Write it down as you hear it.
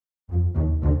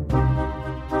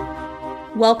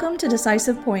Welcome to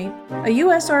Decisive Point, a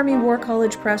U.S. Army War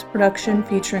College Press production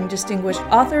featuring distinguished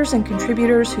authors and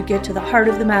contributors who get to the heart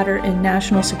of the matter in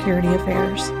national security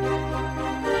affairs.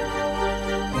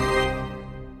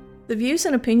 The views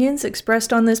and opinions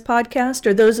expressed on this podcast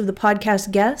are those of the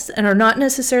podcast guests and are not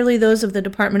necessarily those of the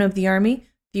Department of the Army,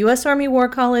 the U.S. Army War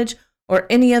College, or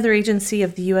any other agency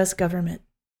of the U.S. government.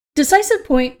 Decisive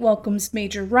Point welcomes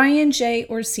Major Ryan J.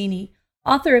 Orsini,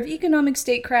 author of Economic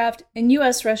Statecraft and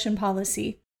U.S.-Russian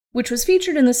Policy, which was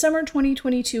featured in the summer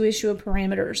 2022 issue of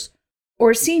Parameters.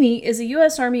 Orsini is a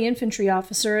U.S. Army infantry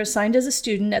officer assigned as a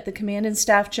student at the Command and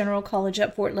Staff General College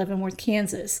at Fort Leavenworth,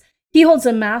 Kansas. He holds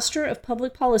a Master of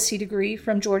Public Policy degree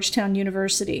from Georgetown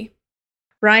University.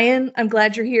 Ryan, I'm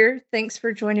glad you're here. Thanks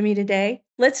for joining me today.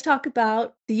 Let's talk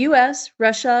about the U.S.,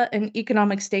 Russia, and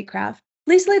economic statecraft.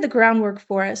 Please lay the groundwork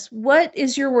for us. What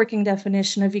is your working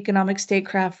definition of economic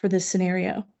statecraft for this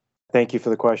scenario? Thank you for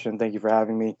the question. Thank you for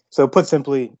having me. So put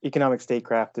simply, economic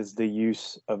statecraft is the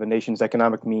use of a nation's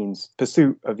economic means,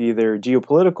 pursuit of either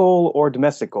geopolitical or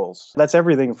domestic goals. That's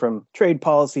everything from trade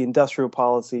policy, industrial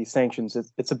policy, sanctions.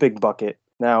 It's a big bucket.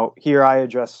 Now, here I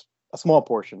address a small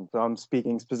portion. So I'm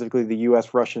speaking specifically the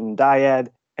U.S.-Russian dyad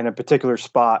and a particular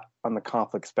spot on the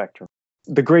conflict spectrum.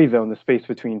 The gray zone, the space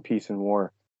between peace and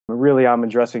war. Really, I'm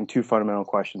addressing two fundamental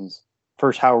questions.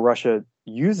 First, how Russia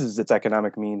uses its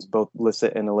economic means, both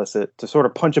licit and illicit, to sort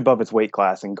of punch above its weight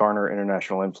class and garner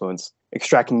international influence,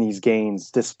 extracting these gains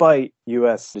despite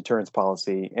U.S. deterrence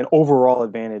policy and overall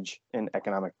advantage in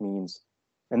economic means.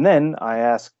 And then I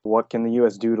ask, what can the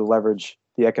U.S. do to leverage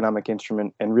the economic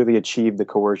instrument and really achieve the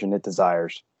coercion it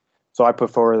desires? So I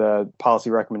put forward the policy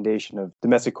recommendation of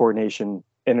domestic coordination,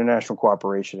 international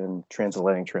cooperation, and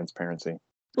transatlantic transparency.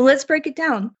 Well, let's break it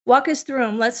down. Walk us through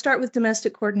them. Let's start with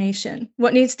domestic coordination.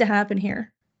 What needs to happen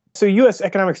here? So U.S.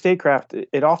 economic statecraft,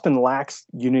 it often lacks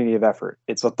unity of effort.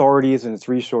 Its authorities and its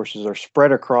resources are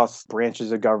spread across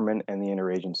branches of government and the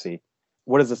interagency.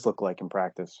 What does this look like in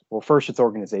practice? Well, first, it's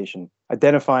organization.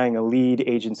 Identifying a lead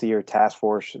agency or task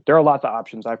force. There are lots of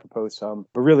options. I propose some.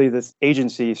 But really, this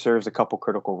agency serves a couple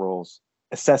critical roles.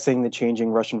 Assessing the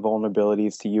changing Russian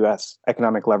vulnerabilities to U.S.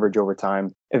 economic leverage over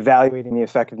time, evaluating the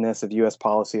effectiveness of U.S.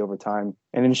 policy over time,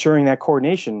 and ensuring that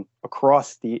coordination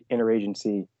across the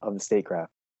interagency of the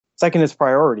statecraft. Second is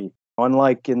priority.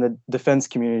 Unlike in the defense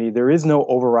community, there is no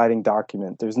overriding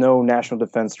document. There's no national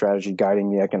defense strategy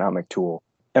guiding the economic tool.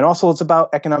 And also, it's about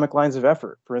economic lines of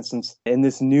effort. For instance, in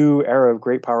this new era of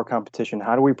great power competition,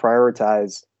 how do we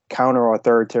prioritize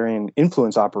counter-authoritarian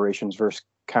influence operations versus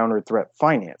counter-threat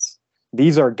finance?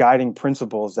 These are guiding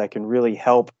principles that can really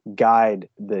help guide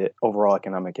the overall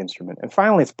economic instrument. And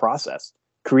finally, it's process.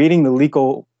 Creating the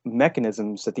legal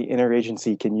mechanisms that the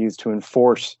interagency can use to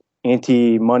enforce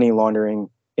anti-money laundering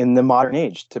in the modern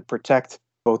age to protect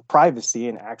both privacy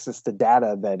and access to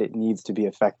data that it needs to be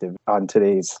effective on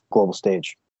today's global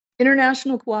stage.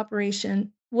 International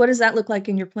cooperation. What does that look like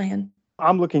in your plan?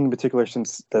 I'm looking in particular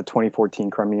since the 2014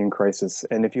 Crimean crisis.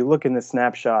 And if you look in the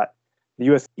snapshot, the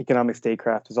U.S. economic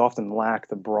statecraft has often lacked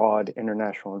the broad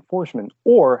international enforcement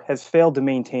or has failed to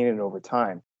maintain it over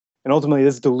time. And ultimately,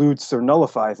 this dilutes or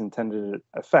nullifies intended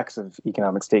effects of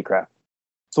economic statecraft.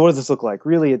 So what does this look like?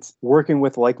 Really, it's working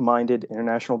with like-minded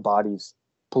international bodies,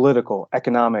 political,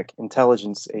 economic,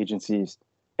 intelligence agencies.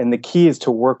 And the key is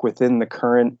to work within the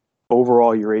current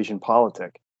overall Eurasian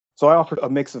politic. So I offered a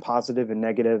mix of positive and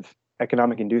negative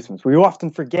economic inducements. We often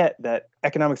forget that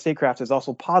economic statecraft is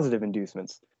also positive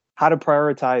inducements. How to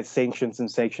prioritize sanctions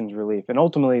and sanctions relief. And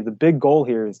ultimately, the big goal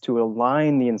here is to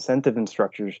align the incentive and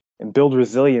structures and build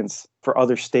resilience for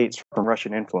other states from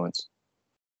Russian influence.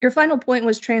 Your final point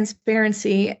was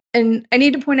transparency. And I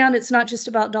need to point out it's not just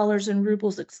about dollars and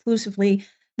rubles exclusively.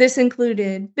 This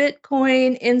included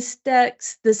Bitcoin,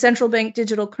 Instex, the central bank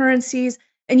digital currencies,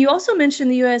 and you also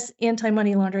mentioned the U.S.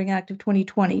 Anti-Money Laundering Act of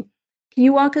 2020. Can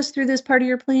you walk us through this part of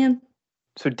your plan?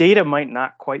 So data might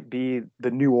not quite be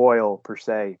the new oil per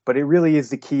se, but it really is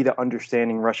the key to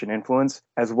understanding Russian influence,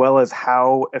 as well as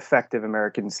how effective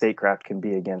American statecraft can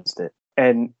be against it.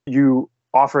 And you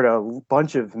offered a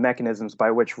bunch of mechanisms by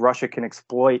which Russia can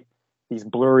exploit these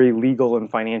blurry legal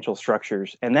and financial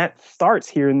structures. And that starts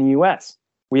here in the U.S.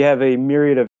 We have a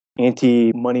myriad of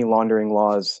anti-money laundering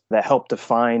laws that help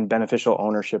define beneficial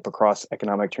ownership across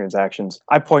economic transactions.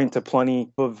 I point to plenty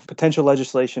of potential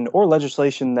legislation or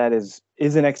legislation that is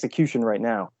in execution right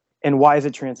now. And why is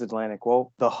it transatlantic?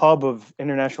 Well, the hub of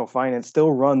international finance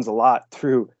still runs a lot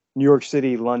through New York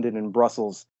City, London, and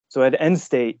Brussels. So at end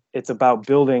state, it's about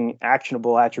building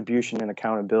actionable attribution and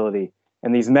accountability.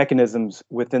 And these mechanisms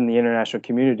within the international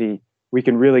community, we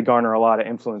can really garner a lot of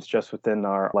influence just within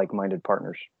our like-minded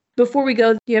partners. Before we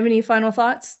go, do you have any final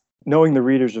thoughts? Knowing the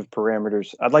readers of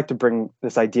parameters, I'd like to bring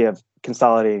this idea of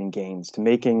consolidating gains to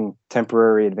making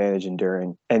temporary advantage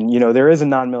enduring. And, there is a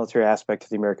non-military aspect to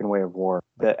the American way of war.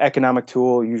 The economic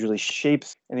tool usually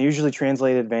shapes and usually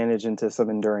translates advantage into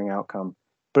some enduring outcome.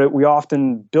 But we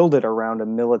often build it around a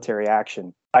military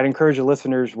action. I'd encourage the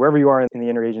listeners, wherever you are in the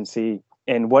interagency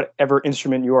and whatever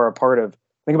instrument you are a part of,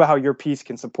 think about how your piece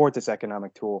can support this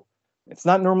economic tool. It's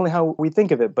not normally how we think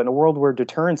of it, but in a world where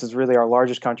deterrence is really our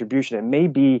largest contribution, it may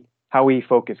be how we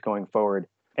focus going forward.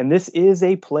 And this is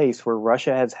a place where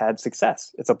Russia has had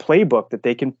success. It's a playbook that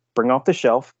they can bring off the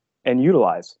shelf and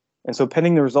utilize. And so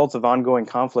pending the results of ongoing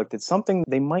conflict, it's something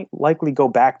they might likely go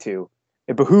back to.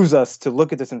 It behooves us to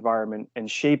look at this environment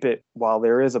and shape it while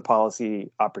there is a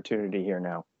policy opportunity here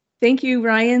now. Thank you,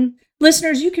 Ryan.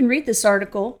 Listeners, you can read this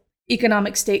article,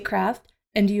 Economic Statecraft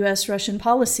and U.S.-Russian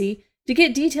Policy, to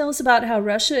get details about how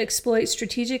Russia exploits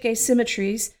strategic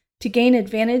asymmetries to gain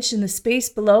advantage in the space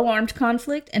below armed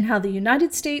conflict and how the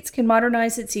United States can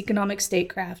modernize its economic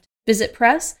statecraft. Visit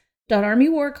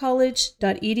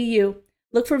press.armywarcollege.edu.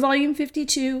 Look for Volume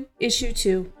 52, Issue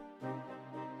 2.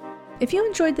 If you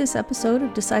enjoyed this episode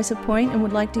of Decisive Point and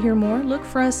would like to hear more, look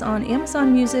for us on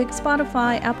Amazon Music,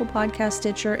 Spotify, Apple Podcast,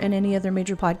 Stitcher, and any other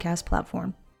major podcast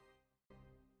platform.